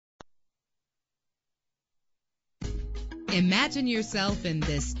Imagine yourself in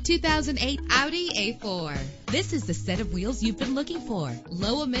this 2008 Audi A4. This is the set of wheels you've been looking for.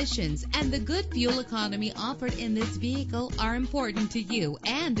 Low emissions and the good fuel economy offered in this vehicle are important to you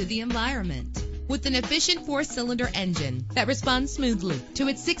and to the environment. With an efficient 4-cylinder engine that responds smoothly to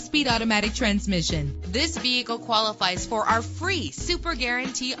its 6-speed automatic transmission, this vehicle qualifies for our free Super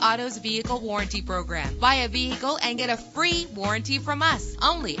Guarantee Autos Vehicle Warranty Program. Buy a vehicle and get a free warranty from us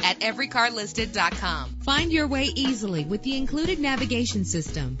only at everycarlisted.com. Find your way easily with the included navigation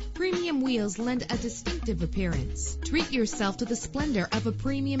system. Premium wheels lend a distinctive appearance. Treat yourself to the splendor of a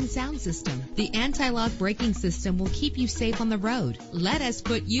premium sound system. The anti-lock braking system will keep you safe on the road. Let us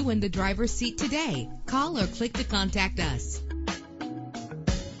put you in the driver's seat today. Call or click to contact us.